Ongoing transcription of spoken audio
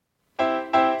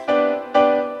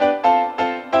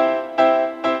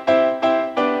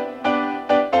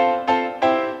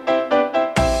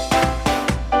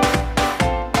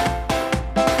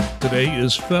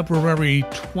is February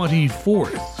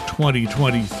 24th,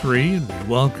 2023, and we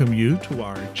welcome you to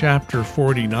our Chapter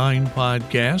 49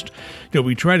 podcast.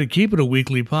 We try to keep it a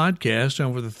weekly podcast,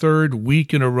 and for the third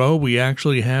week in a row, we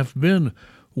actually have been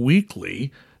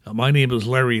weekly. My name is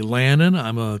Larry Lannon.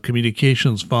 I'm a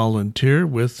communications volunteer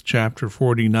with Chapter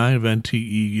 49 of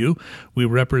NTEU. We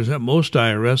represent most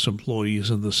IRS employees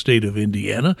in the state of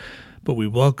Indiana, but we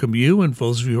welcome you and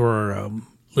those of you who are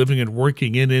living and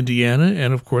working in Indiana,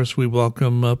 and of course we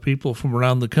welcome people from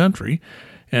around the country,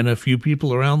 and a few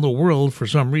people around the world for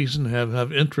some reason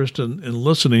have interest in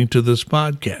listening to this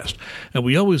podcast. And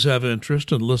we always have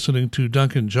interest in listening to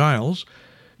Duncan Giles,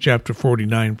 Chapter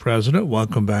 49 President.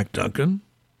 Welcome back, Duncan.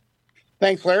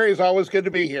 Thanks, Larry. It's always good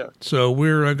to be here. So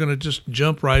we're going to just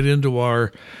jump right into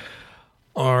our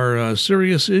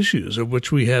serious issues, of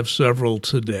which we have several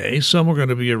today. Some are going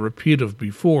to be a repeat of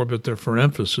before, but they're for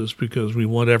emphasis because we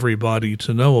want everybody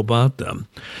to know about them.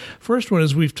 First one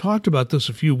is, we've talked about this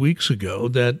a few weeks ago,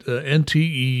 that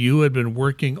NTEU had been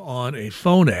working on a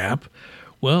phone app.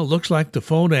 Well, it looks like the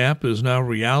phone app is now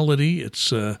reality.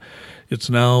 It's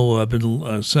now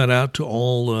been sent out to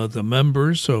all the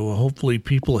members, so hopefully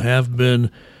people have been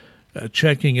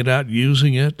checking it out,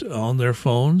 using it on their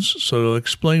phones. So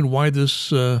explain why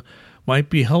this might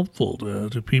be helpful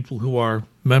to people who are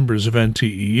members of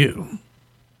NTEU.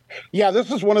 Yeah,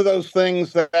 this is one of those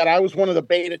things that I was one of the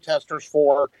beta testers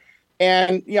for.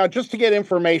 And, just to get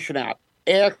information out,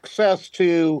 access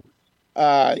to,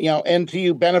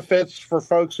 NTEU benefits for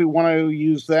folks who want to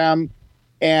use them.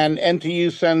 And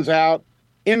NTEU sends out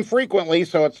infrequently,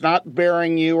 so it's not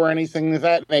bearing you or anything of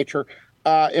that nature,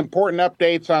 important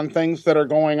updates on things that are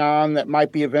going on that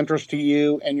might be of interest to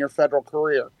you and your federal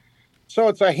career. So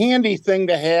it's a handy thing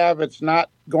to have. It's not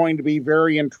going to be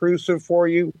very intrusive for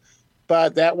you,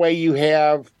 but that way you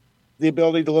have the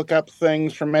ability to look up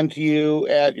things from NTEU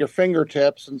at your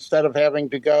fingertips instead of having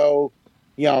to go,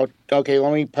 okay,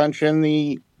 let me punch in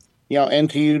the,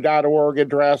 NTEU.org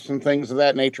address and things of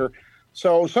that nature.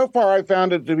 So far I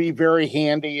found it to be very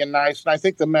handy and nice, and I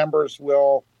think the members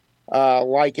will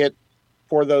like it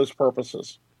for those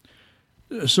purposes.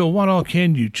 So what all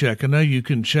can you check? I know you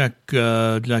can check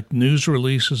like news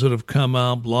releases that have come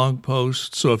out, blog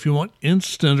posts. So if you want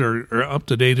instant or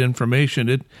up-to-date information,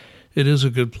 it is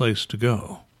a good place to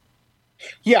go.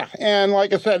 Yeah, and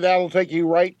like I said, that'll take you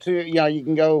right to, you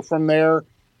can go from there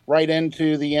right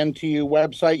into the NTEU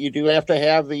website. You do have to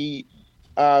have the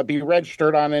be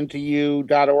registered on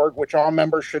NTEU.org, which all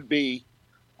members should be.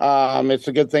 It's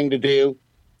a good thing to do.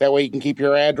 That way you can keep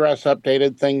your address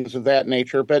updated, things of that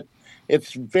nature. But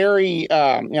it's very,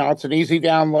 it's an easy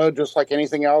download, just like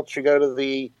anything else. You go to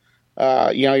the,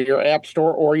 your app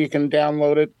store, or you can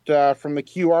download it from the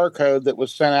QR code that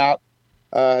was sent out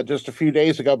just a few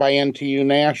days ago by NTEU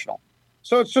National.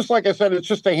 So it's just, like I said, it's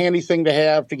just a handy thing to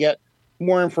have to get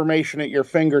more information at your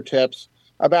fingertips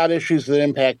about issues that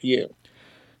impact you.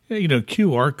 Yeah,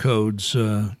 QR codes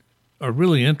are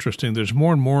really interesting. There's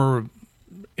more and more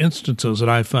instances that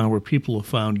I've found where people have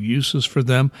found uses for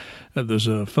them. There's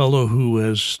a fellow who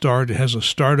has a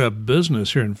startup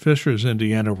business here in Fishers,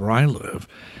 Indiana, where I live,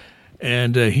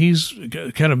 and he's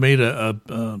kind of made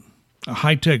a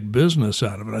high-tech business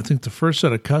out of it. I think the first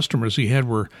set of customers he had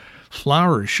were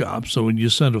flower shops. So when you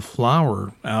send a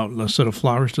flower out, a set of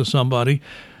flowers to somebody,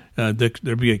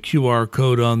 there'd be a QR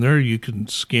code on there. You can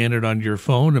scan it on your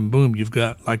phone, and boom, you've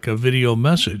got like a video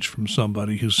message from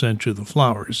somebody who sent you the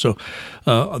flowers. So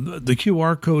the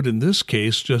QR code in this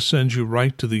case just sends you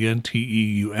right to the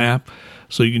NTEU app.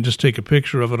 So you can just take a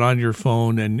picture of it on your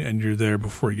phone, and you're there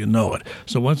before you know it.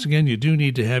 So once again, you do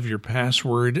need to have your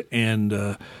password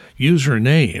and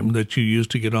username that you use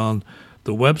to get on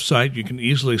the website. You can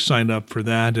easily sign up for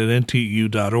that at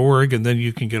NTEU.org, and then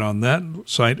you can get on that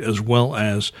site as well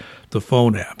as the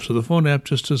phone app. So the phone app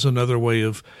just is another way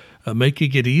of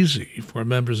making it easy for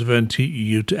members of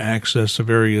NTEU to access the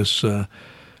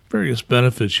various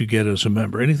benefits you get as a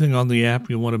member. Anything on the app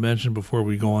you want to mention before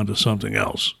we go on to something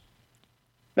else?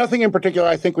 Nothing in particular.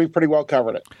 I think we've pretty well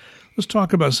covered it. Let's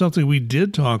talk about something we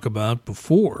did talk about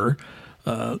before.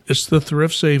 It's the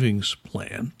Thrift Savings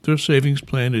Plan. Thrift Savings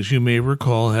Plan, as you may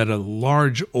recall, had a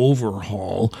large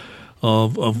overhaul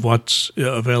of what's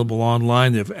available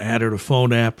online. They've added a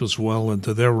phone app as well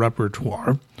into their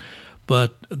repertoire.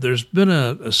 But there's been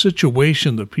a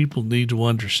situation that people need to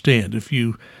understand.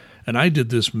 And I did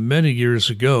this many years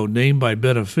ago, named by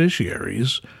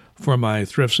beneficiaries for my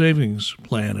Thrift Savings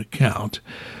Plan account.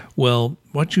 Well,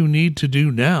 what you need to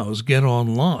do now is get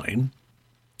online,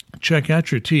 check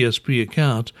out your TSP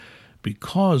account,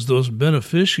 because those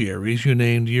beneficiaries you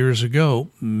named years ago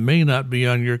may not be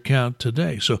on your account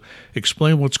today. So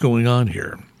explain what's going on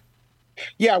here.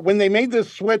 Yeah, when they made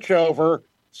this switch over,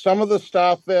 some of the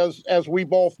stuff, as we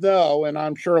both know, and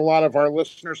I'm sure a lot of our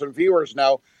listeners and viewers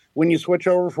know, when you switch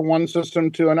over from one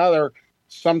system to another,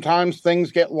 sometimes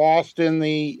things get lost in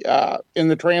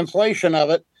the translation of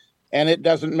it, and it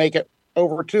doesn't make it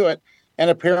over to it. And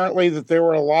apparently that there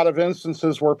were a lot of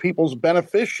instances where people's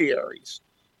beneficiaries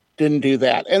didn't do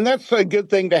that. And that's a good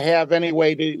thing to have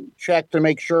anyway, to check to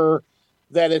make sure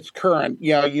that it's current.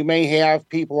 You may have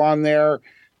people on there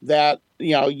that,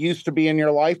 used to be in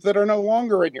your life that are no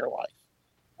longer in your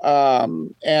life.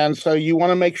 And so you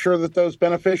want to make sure that those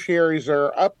beneficiaries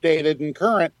are updated and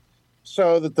current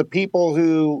so that the people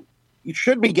who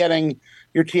should be getting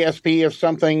your TSP, if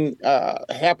something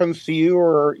happens to you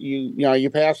or you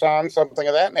pass on, something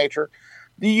of that nature,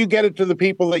 you get it to the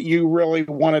people that you really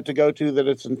want it to go to, that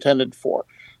it's intended for.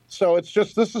 So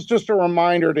this is just a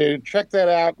reminder to check that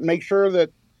out, make sure that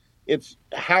it's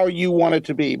how you want it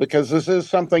to be, because this is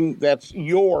something that's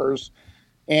yours.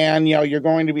 And, you're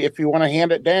going to be, if you want to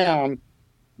hand it down,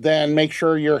 then make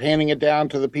sure you're handing it down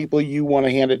to the people you want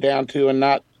to hand it down to, and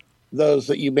not those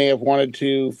that you may have wanted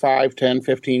to 5, 10,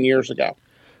 15 years ago.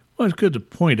 Well, it's good to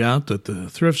point out that the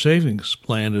thrift savings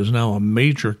plan is now a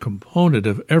major component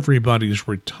of everybody's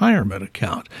retirement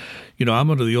account.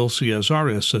 I'm under the old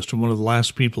CSRS system, one of the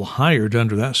last people hired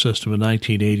under that system in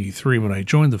 1983 when I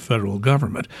joined the federal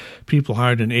government. People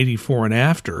hired in 84 and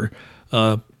after,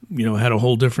 had a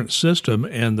whole different system,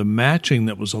 and the matching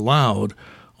that was allowed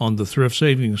on the thrift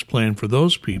savings plan for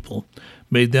those people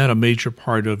made that a major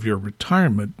part of your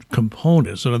retirement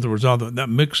components. In other words, all that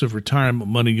mix of retirement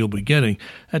money you'll be getting,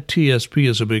 that TSP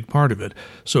is a big part of it.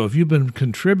 So if you've been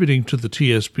contributing to the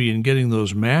TSP and getting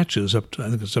those matches up to, I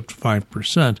think it's up to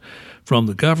 5% from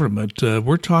the government,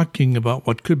 we're talking about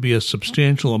what could be a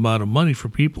substantial amount of money for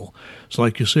people. So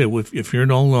like you say, if you're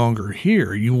no longer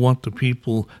here, you want the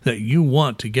people that you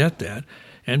want to get that.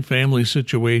 And family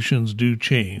situations do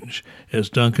change, as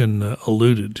Duncan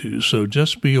alluded to. So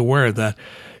just be aware that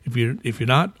if you're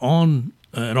not on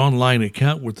an online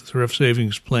account with the Thrift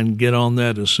Savings Plan, get on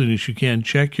that as soon as you can.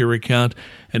 Check your account,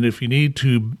 and if you need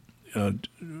to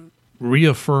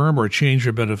reaffirm or change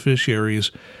your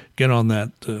beneficiaries, get on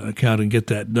that account and get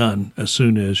that done as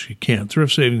soon as you can.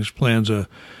 Thrift Savings Plan's a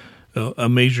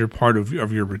major part of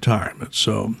your retirement.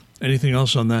 So anything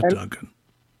else on that, Duncan?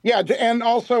 Yeah, and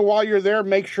also while you're there,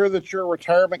 make sure that your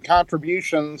retirement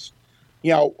contributions,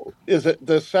 is it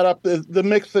the setup, the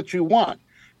mix that you want?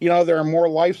 There are more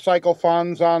life cycle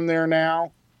funds on there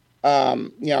now.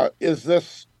 Is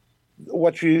this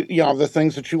what the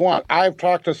things that you want? I've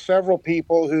talked to several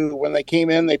people who, when they came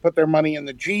in, they put their money in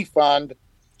the G fund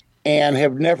and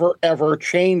have never, ever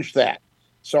changed that.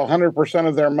 So 100%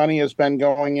 of their money has been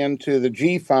going into the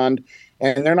G fund,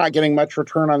 and they're not getting much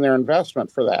return on their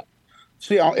investment for that.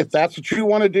 So, if that's what you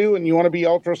want to do and you want to be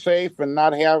ultra safe and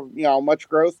not have, much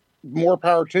growth, more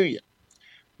power to you.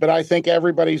 But I think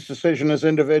everybody's decision is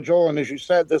individual. And as you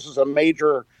said, this is a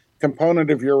major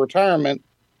component of your retirement,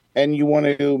 and you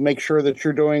want to make sure that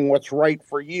you're doing what's right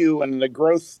for you and the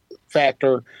growth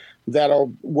factor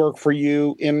that'll work for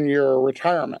you in your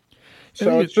retirement.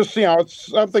 So it's just, it's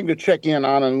something to check in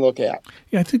on and look at.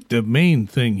 Yeah, I think the main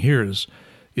thing here is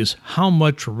how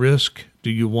much risk do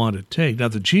you want to take? Now,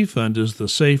 the G Fund is the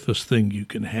safest thing you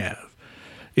can have.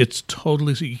 It's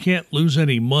totally, you can't lose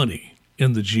any money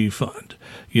in the G Fund.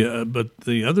 Yeah, but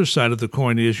the other side of the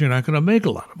coin is you're not going to make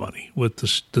a lot of money with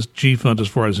this G Fund as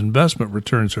far as investment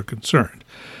returns are concerned.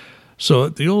 So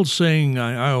the old saying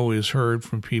I always heard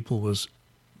from people was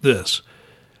this: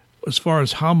 as far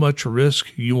as how much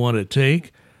risk you want to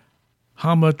take,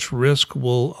 how much risk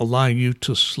will allow you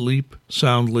to sleep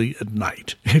soundly at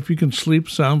night? If you can sleep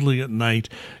soundly at night,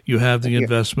 you have the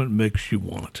investment mix you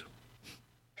want.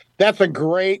 That's a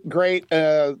great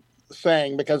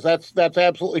saying, because that's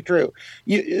absolutely true.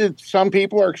 Some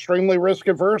people are extremely risk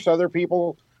averse. Other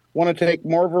people want to take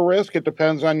more of a risk. It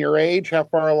depends on your age, how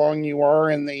far along you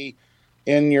are in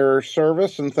your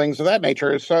service, and things of that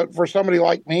nature. So for somebody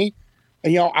like me,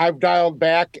 I've dialed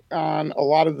back on a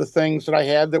lot of the things that I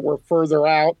had that were further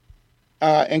out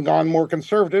and gone more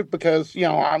conservative, because,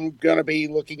 I'm going to be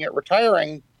looking at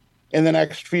retiring in the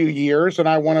next few years. And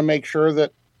I want to make sure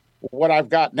that what I've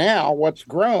got now, what's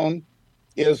grown,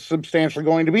 is substantially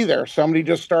going to be there. Somebody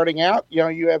just starting out,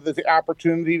 you have the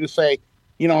opportunity to say,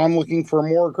 I'm looking for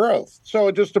more growth. So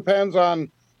it just depends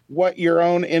on what your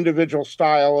own individual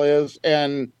style is.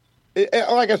 And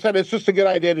like I said, it's just a good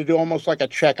idea to do almost like a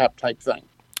checkup type thing.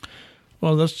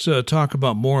 Well, let's talk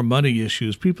about more money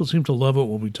issues. People seem to love it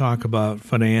when we talk about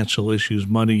financial issues,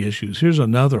 money issues. Here's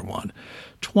another one.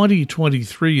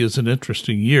 2023 is an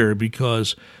interesting year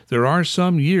because there are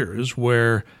some years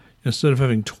where instead of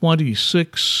having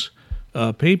 26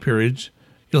 pay periods,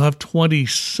 you'll have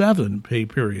 27 pay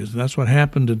periods. And that's what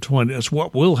happened that's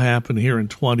what will happen here in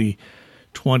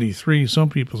 2023. Some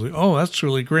people say, oh, that's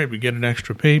really great. We get an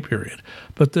extra pay period.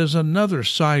 But there's another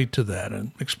side to that,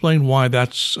 and explain why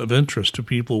that's of interest to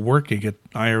people working at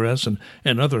IRS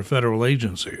and other federal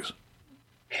agencies.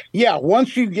 Yeah,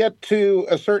 once you get to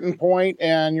a certain point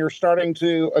and you're starting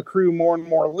to accrue more and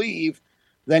more leave,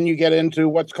 then you get into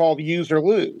what's called use or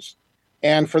lose.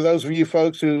 And for those of you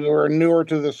folks who are newer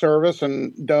to the service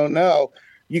and don't know,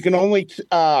 you can only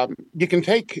you can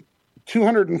take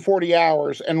 240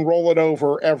 hours and roll it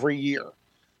over every year.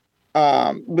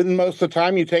 But most of the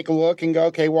time, you take a look and go,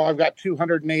 okay, well, I've got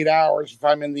 208 hours if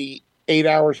I'm in the 8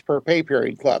 hours per pay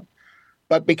period club.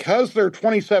 But because there are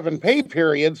 27 pay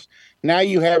periods, now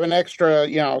you have an extra,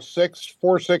 6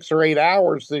 or 8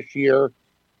 hours this year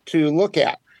to look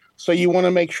at. So you want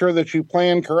to make sure that you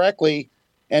plan correctly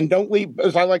and don't leave,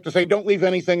 as I like to say, don't leave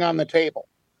anything on the table.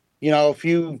 If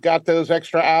you've got those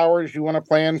extra hours, you want to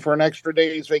plan for an extra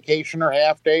day's vacation or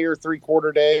half day or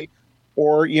 3/4 day,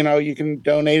 or, you can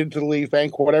donate it to the leave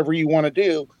bank, whatever you want to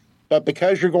do. But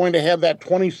because you're going to have that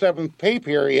 27th pay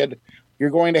period,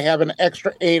 you're going to have an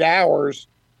extra 8 hours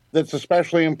that's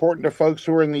especially important to folks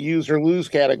who are in the use or lose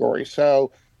category.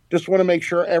 So just want to make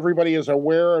sure everybody is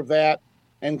aware of that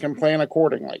and can plan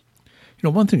accordingly.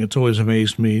 One thing that's always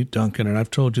amazed me, Duncan, and I've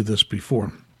told you this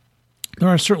before, there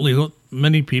are certainly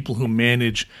many people who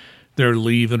manage their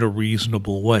leave in a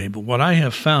reasonable way. But what I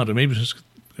have found, and maybe just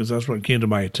because that's what came to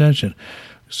my attention,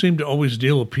 seem to always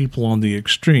deal with people on the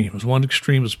extremes. One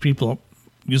extreme is people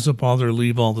use up all their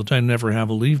leave all the time, never have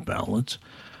a leave balance.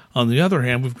 On the other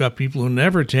hand, we've got people who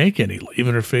never take any leave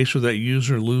and are faced with that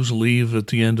use or lose leave at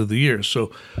the end of the year.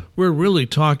 So we're really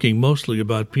talking mostly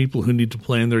about people who need to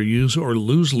plan their use or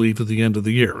lose leave at the end of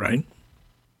the year, right?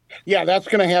 Yeah, that's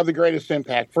going to have the greatest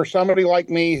impact. For somebody like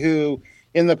me who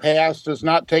in the past has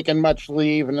not taken much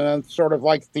leave, and then sort of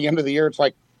like at the end of the year, it's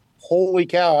like, holy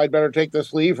cow, I'd better take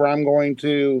this leave or I'm going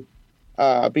to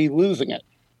be losing it.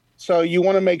 So you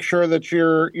want to make sure that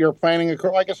you're planning,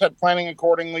 like I said, planning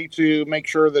accordingly to make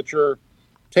sure that you're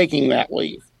taking that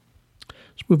leave.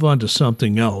 Let's move on to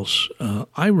something else.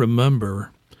 I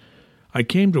remember I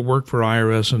came to work for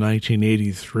IRS in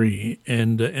 1983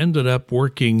 and ended up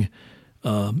working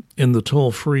in the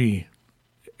toll-free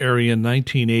area in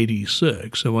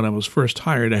 1986. And when I was first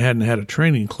hired, I hadn't had a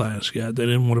training class yet. They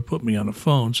didn't want to put me on the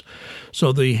phones.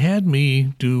 So they had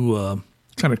me do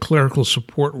kind of clerical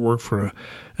support work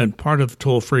and part of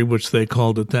toll-free, which they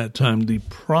called at that time the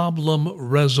Problem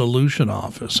Resolution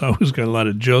Office. I always got a lot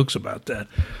of jokes about that.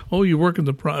 Oh, you work in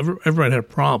everybody had a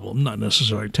problem, not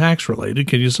necessarily tax-related.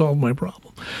 Can you solve my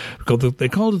problem? Because they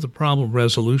called it the Problem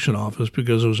Resolution Office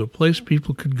because it was a place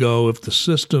people could go if the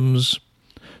systems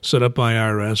set up by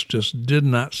IRS just did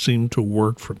not seem to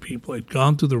work for people. They'd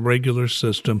gone through the regular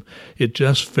system. It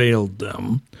just failed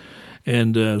them.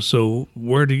 And so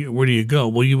where do you go?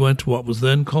 Well, you went to what was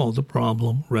then called the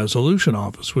Problem Resolution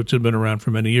Office, which had been around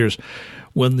for many years.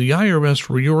 When the IRS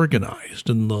reorganized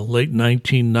in the late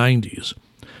 1990s,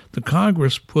 the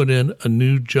Congress put in a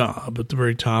new job at the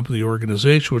very top of the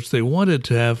organization, which they wanted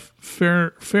to have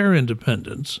fair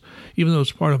independence, even though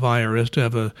it's part of IRS, to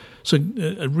have a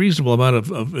reasonable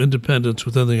amount of independence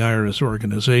within the IRS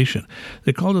organization.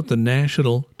 They called it the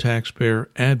National Taxpayer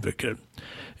Advocate.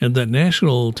 And that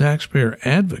National Taxpayer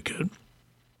Advocate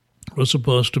was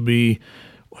supposed to be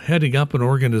heading up an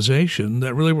organization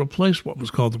that really replaced what was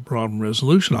called the Problem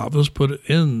Resolution Office, put it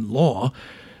in law,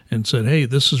 and said, hey,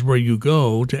 this is where you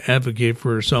go to advocate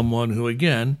for someone who,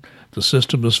 again, the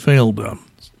system has failed them.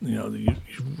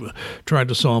 You've tried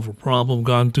to solve a problem,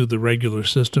 gone through the regular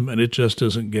system, and it just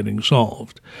isn't getting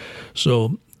solved.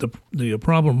 So the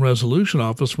Problem Resolution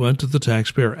Office went to the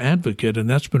Taxpayer Advocate, and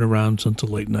that's been around since the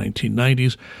late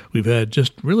 1990s. We've had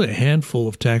just really a handful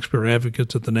of taxpayer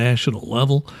advocates at the national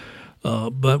level.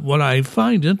 But what I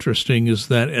find interesting is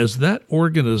that as that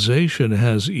organization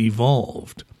has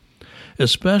evolved,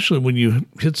 especially when you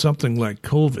hit something like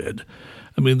COVID,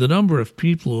 I mean, the number of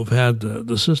people who've had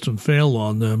the system fail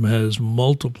on them has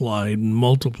multiplied and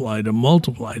multiplied and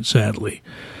multiplied, sadly.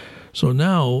 So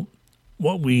now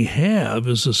what we have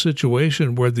is a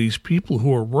situation where these people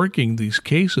who are working these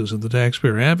cases in the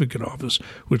Taxpayer Advocate Office,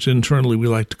 which internally we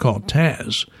like to call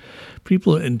TAS,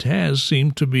 people in TAS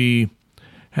seem to be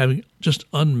having just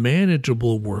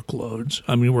unmanageable workloads.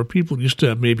 I mean, where people used to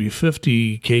have maybe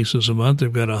 50 cases a month,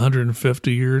 they've got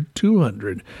 150 or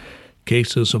 200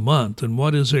 cases a month. And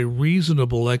what is a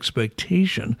reasonable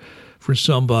expectation for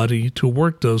somebody to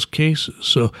work those cases?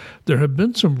 So there have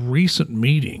been some recent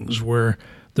meetings where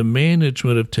the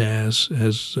management of TAS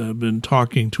has been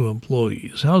talking to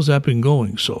employees. How's that been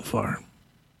going so far?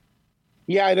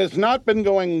 Yeah, it has not been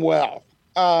going well.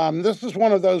 This is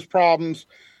one of those problems.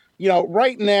 You know,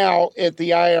 right now at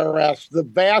the IRS, the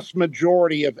vast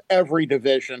majority of every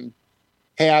division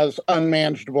has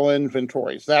unmanageable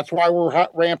inventories. That's why we're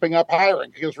ramping up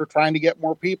hiring, because we're trying to get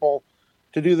more people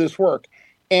to do this work.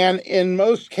 And in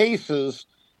most cases,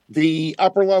 the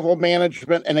upper level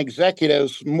management and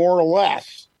executives more or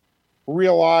less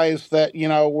realize that, you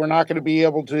know, we're not going to be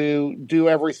able to do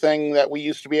everything that we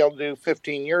used to be able to do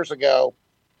 15 years ago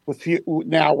with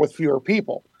fewer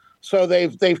people. So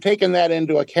they've taken that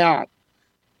into account.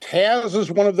 TAS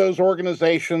is one of those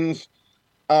organizations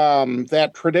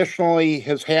that traditionally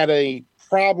has had a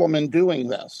problem in doing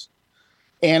this.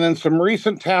 And in some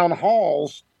recent town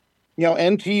halls, you know,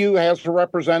 NTU has a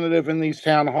representative in these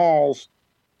town halls,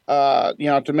 you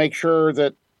know, to make sure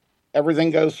that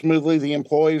everything goes smoothly. The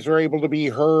employees are able to be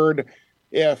heard.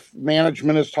 If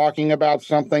management is talking about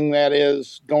something that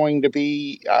is going to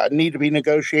be need to be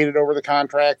negotiated over the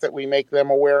contract, that we make them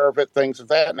aware of it, things of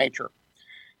that nature.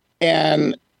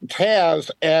 And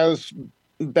TAS, as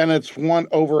Bennett's won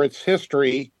over its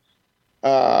history,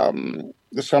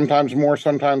 sometimes more,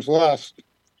 sometimes less,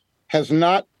 has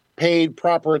not paid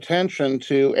proper attention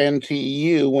to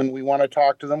NTU when we want to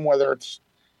talk to them, whether it's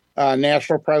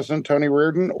National President Tony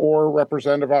Reardon or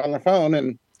representative on the phone.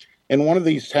 And in one of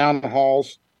these town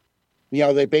halls, you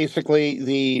know, they basically,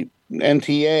 the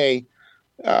NTA,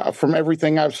 from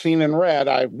everything I've seen and read,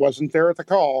 I wasn't there at the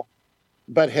call,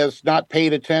 but has not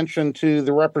paid attention to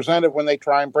the representative when they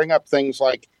try and bring up things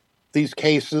like these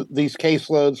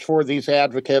caseloads for these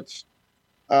advocates.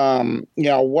 You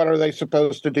know, what are they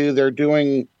supposed to do? They're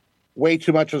doing way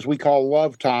too much, as we call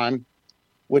love time,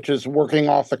 which is working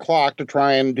off the clock to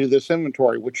try and do this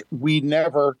inventory, which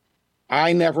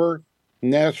I never,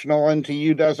 National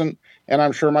NTU doesn't, and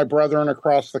I'm sure my brethren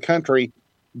across the country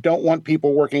don't want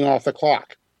people working off the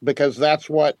clock, because that's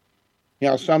what, you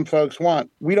know, some folks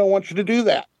want. We don't want you to do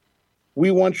that.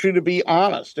 We want you to be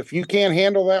honest. If you can't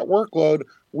handle that workload,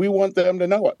 we want them to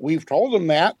know it. We've told them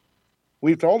that.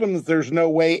 We've told them that there's no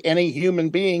way any human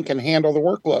being can handle the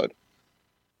workload.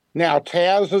 Now,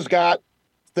 TAS has got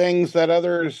things that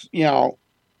others, you know,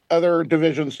 other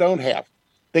divisions don't have.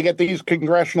 They get these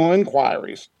congressional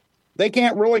inquiries. They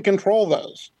can't really control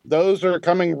those. Those are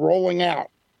coming rolling out.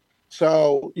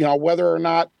 So, you know, whether or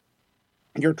not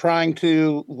you're trying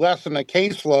to lessen a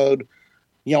caseload,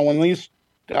 you know, when these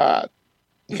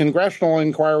congressional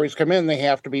inquiries come in, they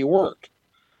have to be worked.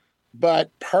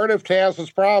 But part of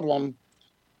TAS's problem,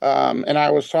 and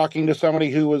I was talking to somebody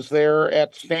who was there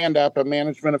at Stand Up, a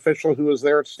management official who was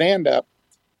there at Stand Up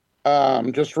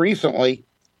just recently,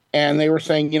 and they were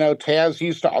saying, you know, TAS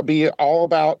used to be all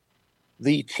about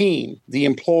the team, the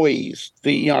employees,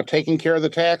 you know, taking care of the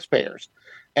taxpayers.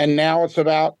 And now it's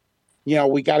about, you know,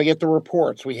 we got to get the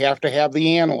reports. We have to have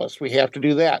the analysts. We have to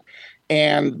do that.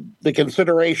 And the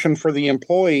consideration for the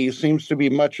employees seems to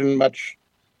be much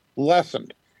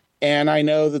lessened. And I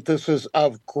know that this is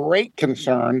of great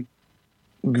concern,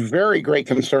 very great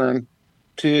concern,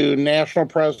 to National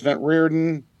President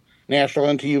Reardon, National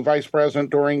NTU Vice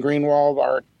President Doreen Greenwald,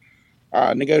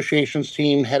 our negotiations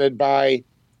team headed by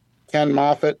Ken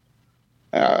Moffitt.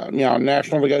 You know,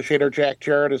 National Negotiator Jack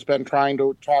Jarrett has been trying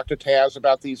to talk to TAS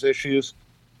about these issues.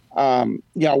 You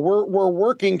know, we're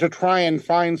working to try and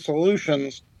find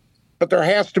solutions, but there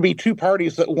has to be two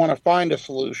parties that want to find a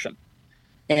solution.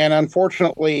 And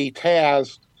unfortunately,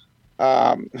 TAS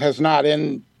has not.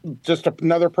 And just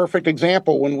another perfect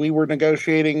example, when we were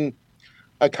negotiating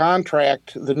a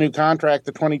contract, the new contract,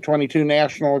 the 2022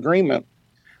 national agreement,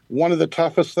 one of the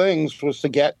toughest things was to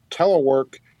get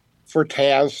telework for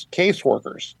TAS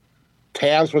caseworkers.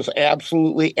 TAS was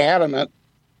absolutely adamant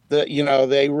that, you know,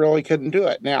 they really couldn't do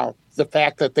it. Now, the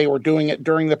fact that they were doing it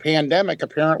during the pandemic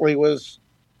apparently was,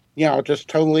 you know, just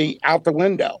totally out the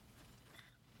window.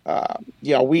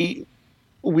 You know, we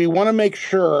want to make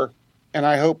sure, and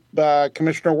I hope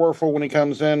Commissioner Werfel, when he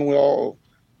comes in, will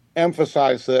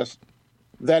emphasize this,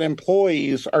 that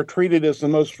employees are treated as the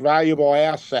most valuable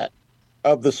asset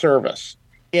of the service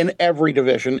in every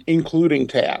division, including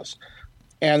TAS,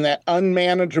 and that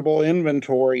unmanageable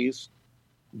inventories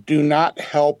do not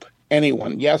help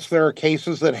anyone. Yes, there are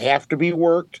cases that have to be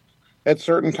worked at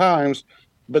certain times,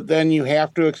 but then you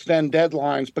have to extend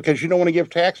deadlines because you don't want to give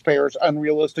taxpayers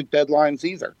unrealistic deadlines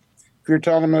either. If you're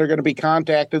telling them they're going to be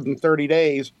contacted in 30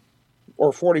 days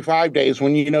or 45 days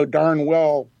when you know darn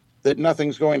well that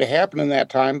nothing's going to happen in that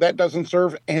time, that doesn't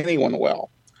serve anyone well.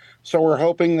 So we're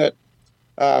hoping that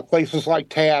places like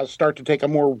TAS start to take a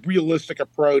more realistic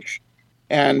approach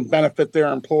and benefit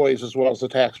their employees as well as the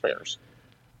taxpayers.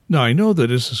 Now, I know that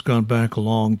this has gone back a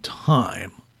long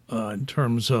time in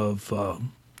terms of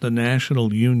the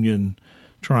national union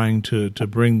trying to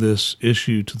bring this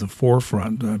issue to the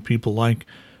forefront. People like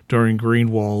Dorian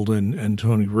Greenwald and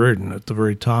Tony Reardon at the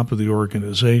very top of the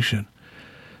organization.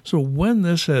 So when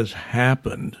this has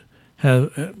happened,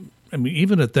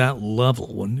 even at that level,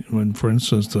 when for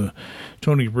instance,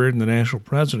 Tony Reardon, the national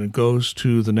president, goes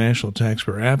to the National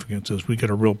Taxpayer Advocate and says, we got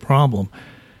a real problem,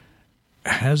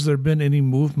 has there been any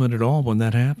movement at all when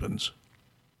that happens?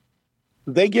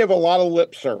 They give a lot of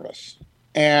lip service,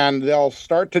 and they'll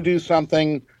start to do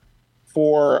something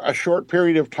for a short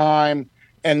period of time,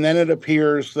 and then it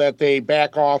appears that they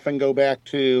back off and go back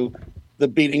to the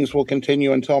beatings will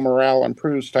continue until morale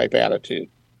improves type attitude,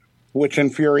 which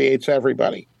infuriates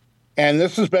everybody. And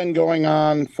this has been going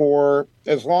on for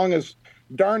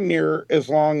darn near as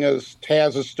long as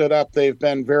TAS has stood up. They've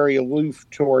been very aloof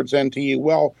towards NTU.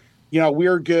 Well,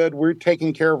 we're good. We're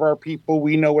taking care of our people.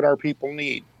 We know what our people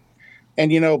need.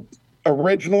 And,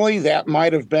 originally that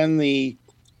might have been the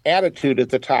attitude at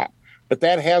the top, but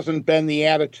that hasn't been the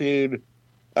attitude.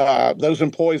 Those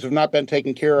employees have not been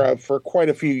taken care of for quite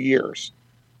a few years.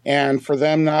 And for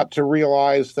them not to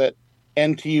realize that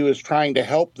NTU is trying to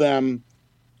help them,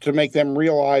 to make them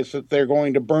realize that they're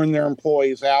going to burn their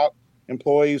employees out.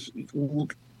 Employees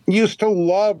used to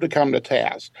love to come to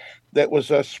TAS. That was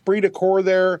a esprit de corps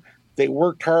there. They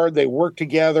worked hard. They worked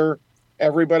together.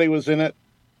 Everybody was in it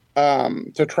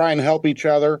to try and help each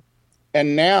other.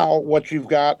 And now what you've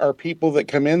got are people that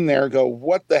come in there, go,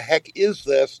 what the heck is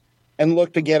this? And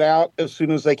look to get out as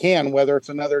soon as they can, whether it's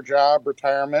another job,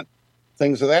 retirement,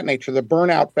 things of that nature. The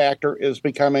burnout factor is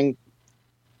becoming,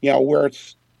 where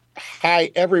it's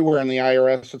high everywhere in the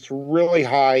IRS. It's really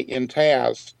high in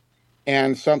TAS,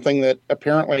 and something that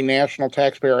apparently National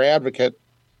Taxpayer Advocate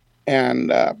and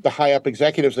the high-up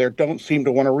executives there don't seem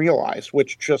to want to realize,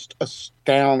 which just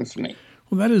astounds me.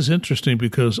 Well, that is interesting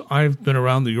because I've been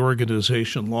around the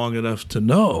organization long enough to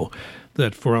know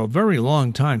that for a very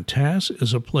long time, TAS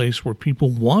is a place where people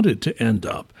wanted to end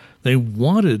up. They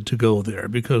wanted to go there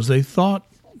because they thought,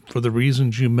 for the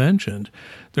reasons you mentioned,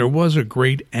 there was a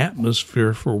great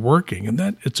atmosphere for working. And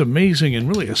that it's amazing and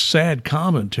really a sad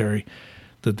commentary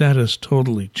that has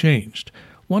totally changed.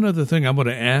 One other thing I want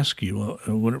to ask you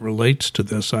when it relates to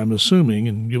this, I'm assuming,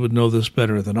 and you would know this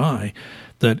better than I,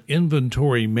 that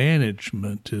inventory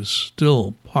management is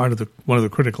still part of one of the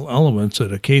critical elements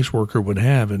that a caseworker would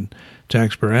have in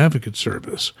taxpayer advocate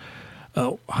service.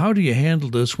 How do you handle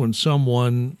this when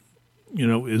someone,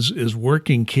 is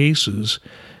working cases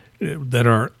that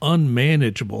are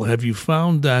unmanageable? Have you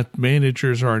found that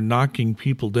managers are knocking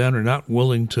people down or not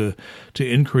willing to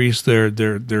increase their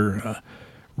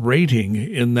rating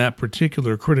in that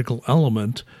particular critical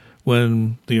element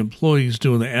when the employee is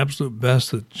doing the absolute best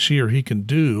that she or he can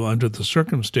do under the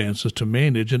circumstances to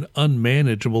manage an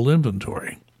unmanageable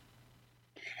inventory?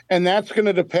 And that's going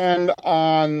to depend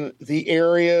on the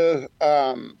area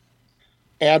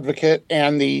advocate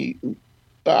and the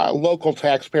local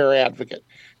taxpayer advocate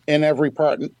in every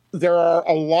part. There are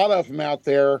a lot of them out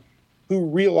there who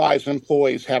realize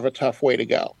employees have a tough way to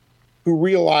go, who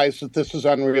realize that this is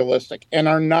unrealistic and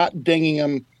are not dinging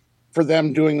them for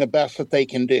them doing the best that they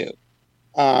can do.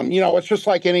 It's just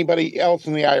like anybody else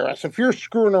in the IRS. If you're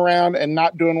screwing around and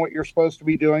not doing what you're supposed to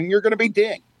be doing, you're going to be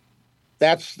dinged.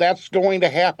 That's going to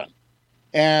happen.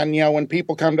 And, when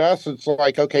people come to us, it's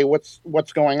like, okay, what's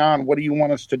going on? What do you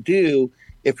want us to do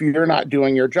if you're not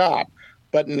doing your job?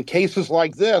 But in cases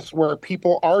like this, where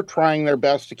people are trying their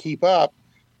best to keep up,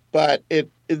 but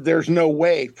there's no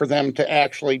way for them to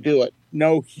actually do it.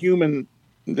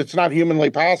 It's not humanly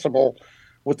possible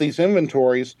with these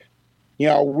inventories.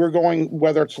 We're going,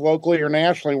 whether it's locally or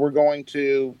nationally, we're going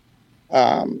to,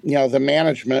 the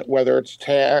management, whether it's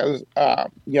TAS,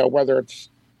 whether it's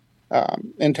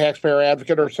in Taxpayer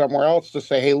Advocate or somewhere else, to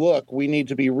say, hey, look, we need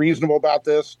to be reasonable about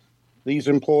this. These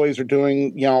employees are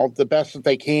doing, the best that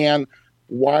they can.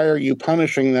 Why are you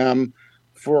punishing them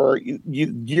for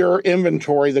your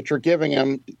inventory that you're giving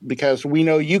them? Because we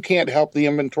know you can't help the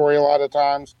inventory a lot of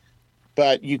times,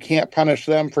 but you can't punish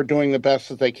them for doing the best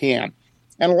that they can.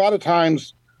 And a lot of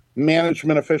times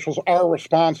management officials are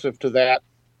responsive to that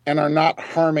and are not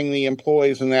harming the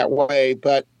employees in that way.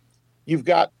 But you've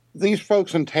got these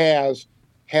folks in TAS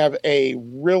have a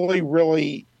really,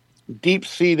 really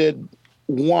deep-seated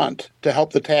want to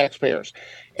help the taxpayers.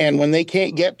 And when they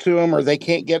can't get to them or they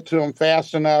can't get to them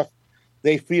fast enough,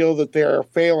 they feel that they're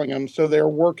failing them. So they're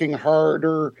working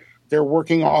harder. They're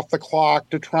working off the clock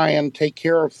to try and take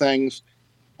care of things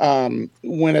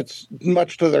when it's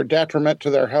much to their detriment to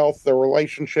their health, their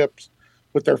relationships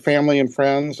with their family and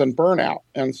friends, and burnout.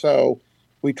 And so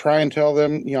we try and tell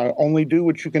them, only do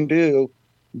what you can do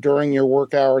during your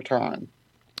work hour time.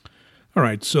 All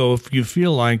right. So if you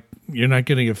feel like you're not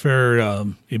getting a fair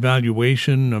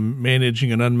evaluation,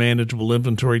 managing an unmanageable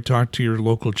inventory, talk to your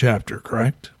local chapter,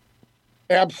 correct?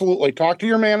 Absolutely. Talk to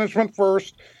your management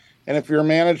first. And if your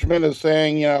management is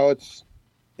saying,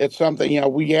 it's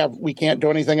something, we can't do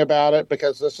anything about it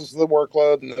because this is the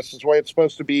workload and this is the way it's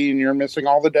supposed to be, and you're missing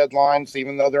all the deadlines,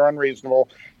 even though they're unreasonable,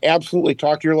 absolutely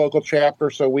talk to your local chapter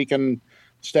so we can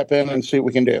step in and see what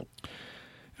we can do.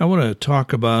 I want to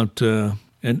talk about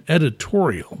an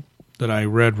editorial that I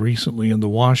read recently in the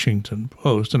Washington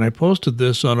Post, and I posted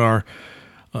this on our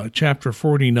Chapter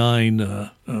 49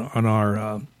 on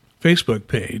our Facebook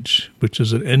page, which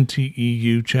is at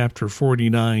NTEU Chapter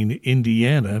 49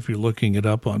 Indiana, if you're looking it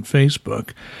up on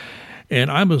Facebook.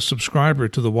 And I'm a subscriber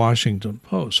to the Washington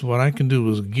Post. What I can do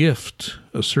is gift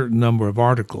a certain number of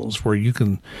articles where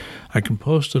I can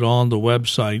post it on the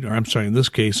website, or I'm sorry, in this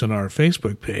case, on our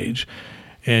Facebook page,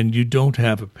 and you don't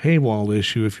have a paywall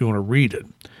issue if you want to read it.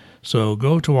 So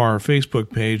go to our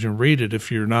Facebook page and read it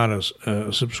if you're not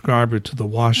a subscriber to the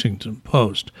Washington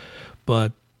Post.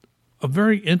 But a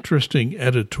very interesting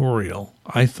editorial,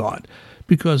 I thought,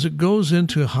 because it goes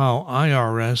into how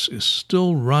IRS is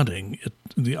still running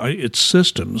its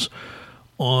systems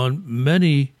on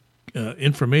many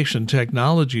information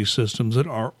technology systems that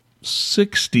are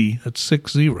 60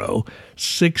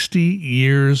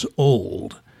 years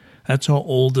old. That's how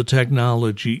old the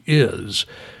technology is.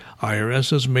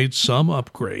 IRS has made some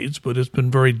upgrades, but it's been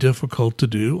very difficult to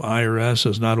do. IRS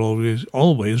has not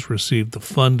always received the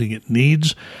funding it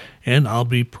needs, and I'll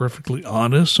be perfectly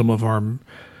honest, some of our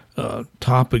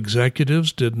top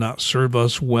executives did not serve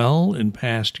us well in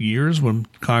past years when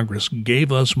Congress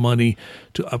gave us money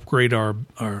to upgrade our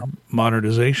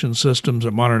modernization systems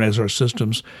or modernize our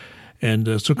systems.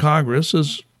 And so Congress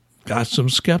has got some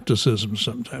skepticism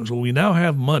sometimes. Well, we now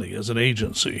have money as an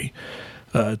agency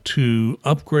to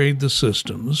upgrade the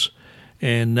systems,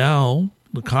 and now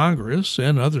the Congress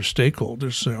and other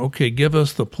stakeholders say, okay, give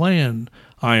us the plan,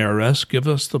 IRS, give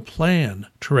us the plan,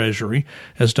 Treasury,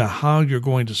 as to how you're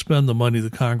going to spend the money the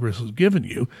Congress has given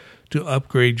you to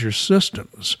upgrade your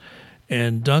systems.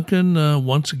 And Duncan,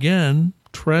 once again,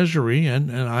 Treasury and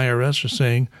IRS are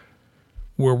saying,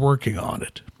 we're working on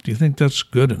it. Do you think that's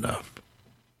good enough?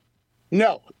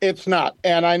 No, it's not.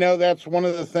 And I know that's one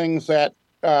of the things that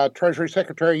Treasury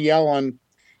Secretary Yellen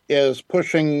is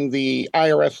pushing the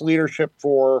IRS leadership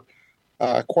for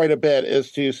quite a bit,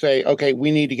 is to say, okay,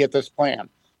 we need to get this plan.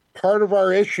 Part of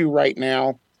our issue right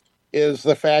now is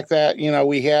the fact that,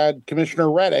 we had Commissioner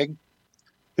Rettig,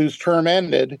 whose term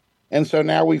ended, and so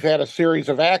now we've had a series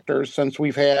of actors since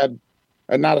we've had,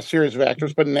 not a series of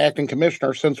actors, but an acting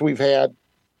commissioner since we've had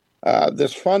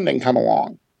this funding come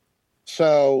along.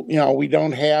 So, we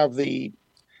don't have the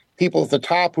people at the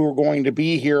top who are going to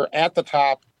be here at the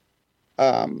top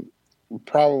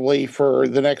probably for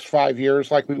the next 5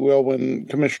 years, like we will when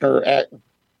Commissioner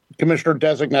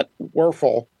Designate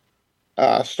Werfel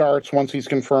starts once he's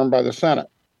confirmed by the Senate.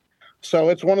 So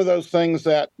it's one of those things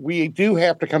that we do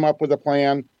have to come up with a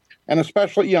plan, and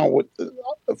especially,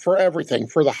 for everything,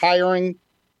 for the hiring,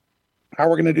 how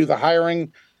we're going to do the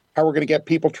hiring, how we're going to get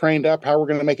people trained up, how we're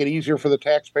going to make it easier for the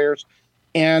taxpayers,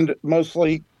 and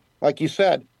mostly, like you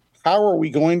said, how are we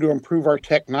going to improve our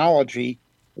technology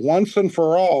once and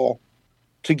for all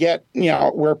to get,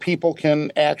 where people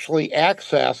can actually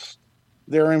access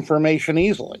their information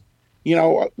easily?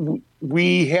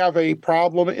 We have a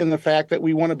problem in the fact that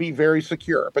we want to be very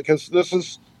secure, because this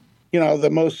is, the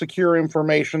most secure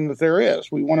information that there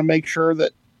is. We want to make sure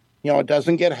that, it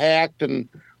doesn't get hacked, and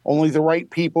only the right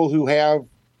people who have,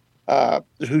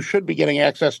 who should be getting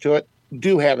access to it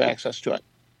do have access to it.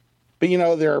 But,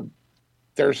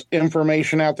 there's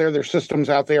information out there, there's systems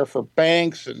out there for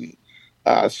banks and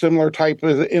similar type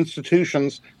of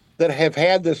institutions that have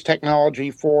had this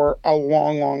technology for a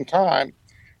long, long time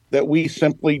that we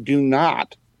simply do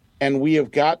not. And we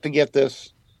have got to get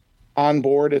this on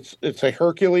board. It's a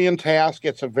Herculean task.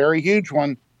 It's a very huge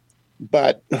one,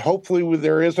 but hopefully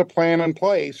there is a plan in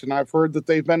place. And I've heard that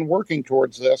they've been working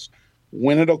towards this.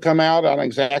 When it'll come out on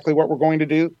exactly what we're going to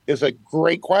do is a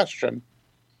great question.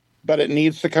 But it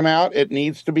needs to come out. It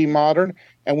needs to be modern,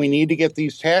 and we need to get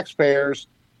these taxpayers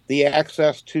the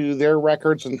access to their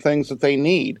records and things that they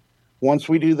need. Once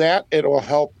we do that, it will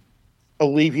help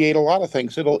alleviate a lot of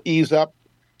things. It'll ease up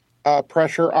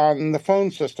pressure on the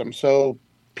phone system. So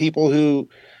people who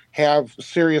have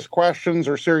serious questions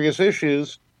or serious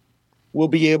issues will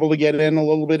be able to get in a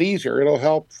little bit easier. It'll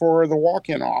help for the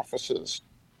walk-in offices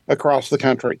across the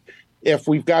country. If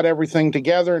we've got everything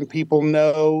together and people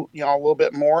know, a little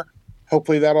bit more,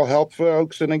 hopefully that'll help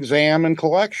folks in exam and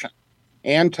collection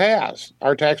and TAS,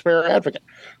 our taxpayer advocate.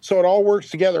 So it all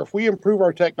works together. If we improve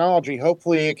our technology,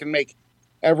 hopefully it can make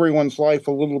everyone's life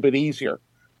a little bit easier.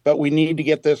 But we need to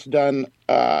get this done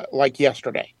like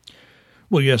yesterday.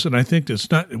 Well, yes, and I think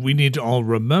we need to all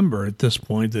remember at this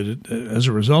point that as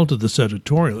a result of this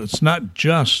editorial, it's not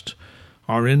just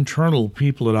our internal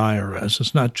people at IRS.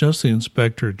 It's not just the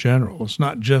Inspector General. It's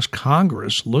not just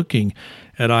Congress looking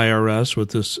at IRS with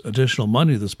this additional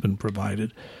money that's been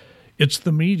provided. It's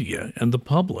the media and the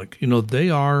public. They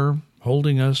are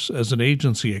holding us as an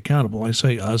agency accountable. I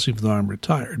say us even though I'm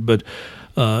retired, but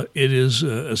it is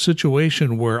a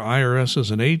situation where IRS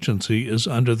as an agency is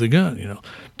under the gun.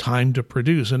 Time to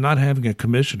produce, and not having a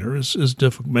commissioner is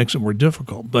makes it more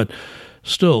difficult. But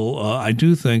still, I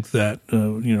do think that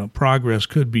progress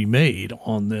could be made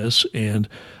on this, and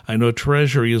I know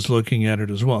Treasury is looking at it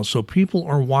as well. So people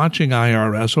are watching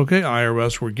IRS. Okay,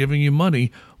 IRS, we're giving you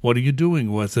money. What are you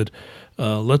doing with it?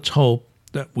 Let's hope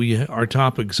that our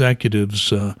top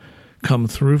executives come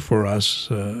through for us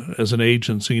as an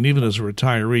agency, and even as a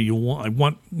retiree. I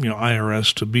want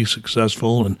IRS to be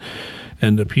successful,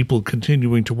 and the people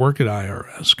continuing to work at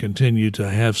IRS continue to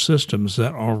have systems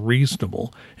that are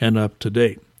reasonable and up to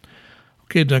date.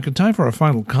 Okay, Duncan, time for our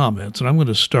final comments, and I'm going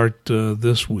to start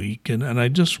this week. And I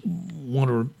just want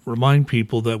to remind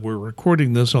people that we're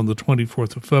recording this on the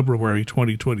 24th of February,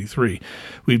 2023.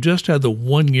 We've just had the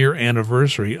 1-year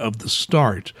anniversary of the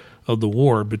start of the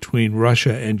war between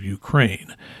Russia and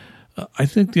Ukraine. I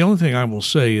think the only thing I will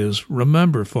say is,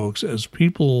 remember, folks, as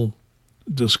people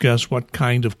discuss what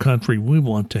kind of country we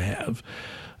want to have,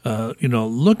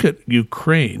 look at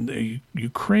Ukraine.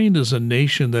 Ukraine is a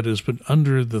nation that has been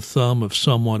under the thumb of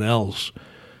someone else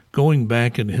going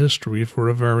back in history for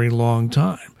a very long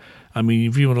time. I mean,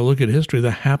 if you want to look at history,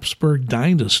 the Habsburg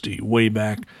dynasty way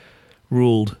back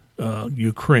ruled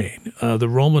Ukraine. The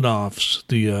Romanovs,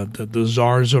 the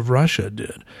czars of Russia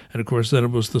did. And, of course, then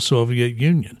it was the Soviet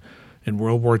Union. In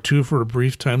World War II, for a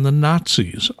brief time, the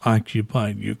Nazis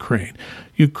occupied Ukraine.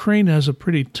 Ukraine has a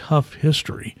pretty tough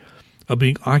history of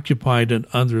being occupied and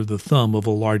under the thumb of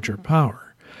a larger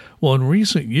power. Well, in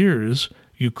recent years,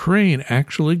 Ukraine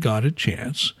actually got a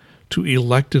chance to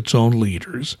elect its own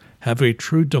leaders, have a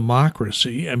true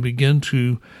democracy, and begin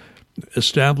to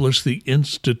establish the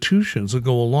institutions that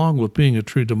go along with being a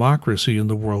true democracy in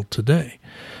the world today.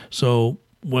 So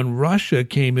when Russia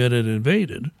came in and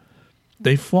invaded,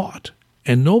 they fought,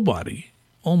 and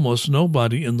almost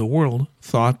nobody in the world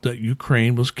thought that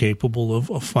Ukraine was capable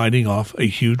of fighting off a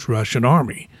huge Russian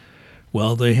army.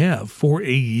 Well, they have for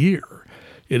a year.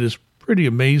 It is pretty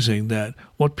amazing that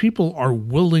what people are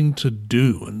willing to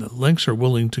do and the lengths are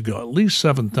willing to go. At least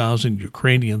 7,000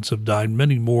 Ukrainians have died,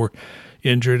 many more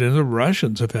injured, and the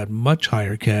Russians have had much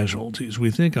higher casualties.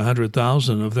 We think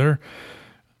 100,000 of their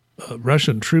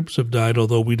Russian troops have died,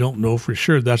 although we don't know for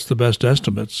sure. That's the best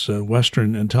estimates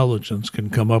Western intelligence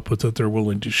can come up with that they're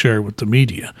willing to share with the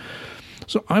media.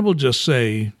 So I will just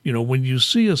say, when you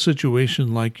see a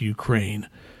situation like Ukraine,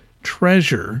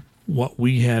 treasure what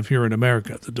we have here in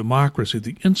America, the democracy,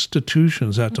 the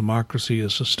institutions that democracy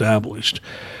has established.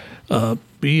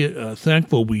 Be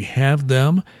thankful we have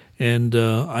them, and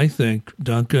I think,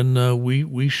 Duncan,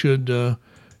 we should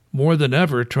more than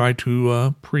ever try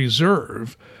to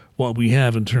preserve what we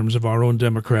have in terms of our own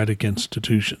democratic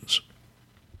institutions.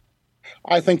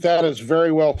 I think that is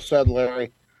very well said,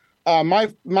 Larry.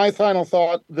 My final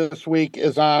thought this week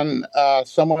is on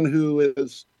someone who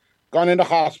has gone into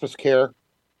hospice care,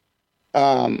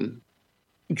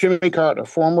 Jimmy Carter,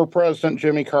 former President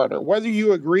Jimmy Carter. Whether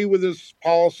you agree with his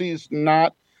policies or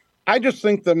not, I just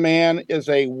think the man is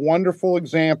a wonderful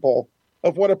example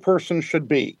of what a person should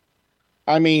be.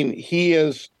 I mean, he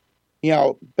has,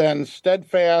 been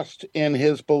steadfast in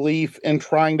his belief in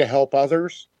trying to help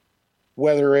others,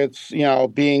 whether it's,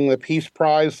 being the Peace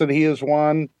Prize that he has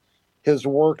won, his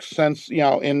work since,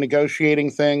 in negotiating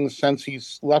things since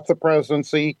he's left the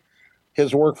presidency,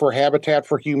 his work for Habitat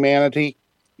for Humanity,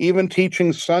 even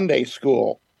teaching Sunday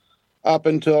school up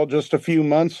until just a few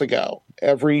months ago,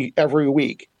 every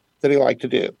week that he liked to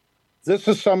do. This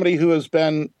is somebody who has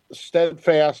been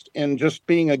steadfast in just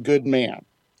being a good man.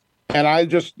 And I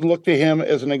just look to him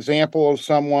as an example of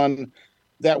someone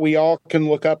that we all can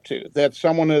look up to, that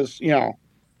someone is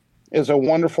a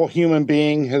wonderful human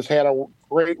being, has had a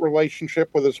great relationship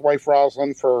with his wife,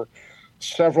 Rosalind, for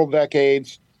several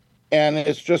decades, and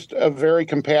is just a very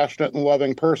compassionate and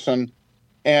loving person.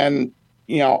 And,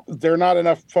 there are not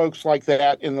enough folks like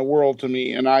that in the world to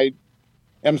me. And I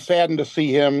am saddened to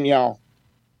see him,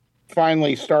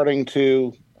 finally starting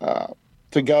to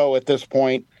go at this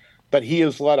point. But he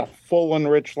has led a full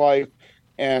and rich life,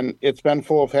 and it's been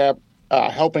full of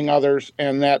helping others.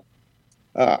 And that,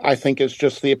 I think, is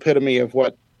just the epitome of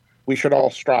what we should all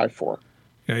strive for.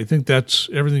 Yeah, I think that's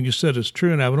everything you said is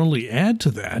true. And I would only add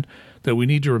to that we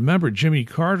need to remember Jimmy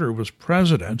Carter was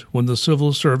president when the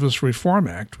Civil Service Reform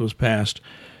Act was passed.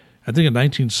 I think in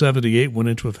 1978, went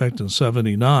into effect in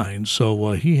 79.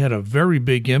 So he had a very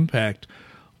big impact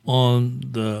on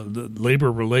the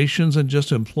labor relations and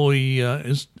just employee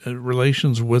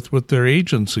relations with their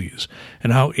agencies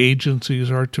and how agencies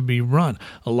are to be run.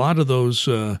 A lot of those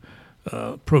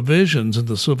provisions in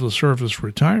the Civil Service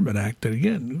Retirement Act that,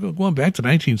 again, going back to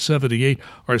 1978,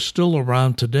 are still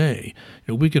around today.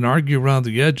 We can argue around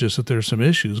the edges that there's some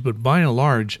issues, but by and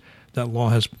large, that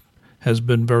law has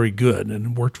been very good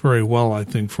and worked very well, I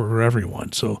think, for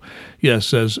everyone. So,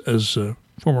 yes, as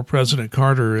former President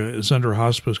Carter is under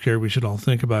hospice care, we should all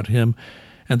think about him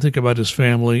and think about his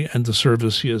family and the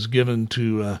service he has given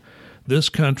to this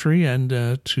country and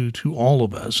to all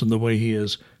of us, and the way he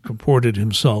has comported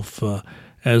himself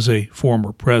as a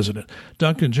former president.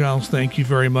 Duncan Giles, thank you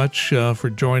very much for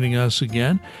joining us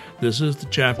again. This is the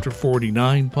Chapter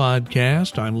 49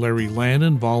 podcast. I'm Larry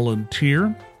Landon,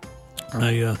 volunteer.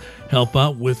 I help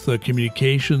out with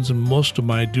communications, and most of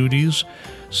my duties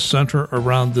center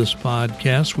around this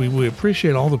podcast. We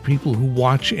appreciate all the people who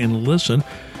watch and listen.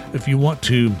 If you want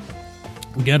to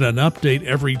get an update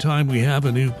every time we have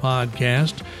a new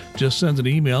podcast, just send an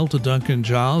email to Duncan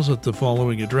Giles at the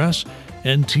following address,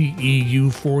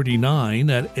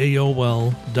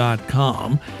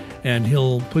 nteu49@aol.com, and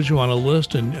he'll put you on a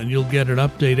list, and you'll get an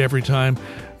update every time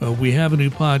we have a new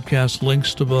podcast,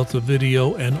 links to both the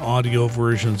video and audio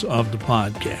versions of the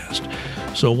podcast.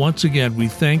 So once again, we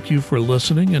thank you for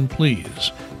listening, and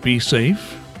please be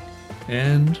safe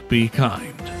and be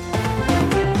kind.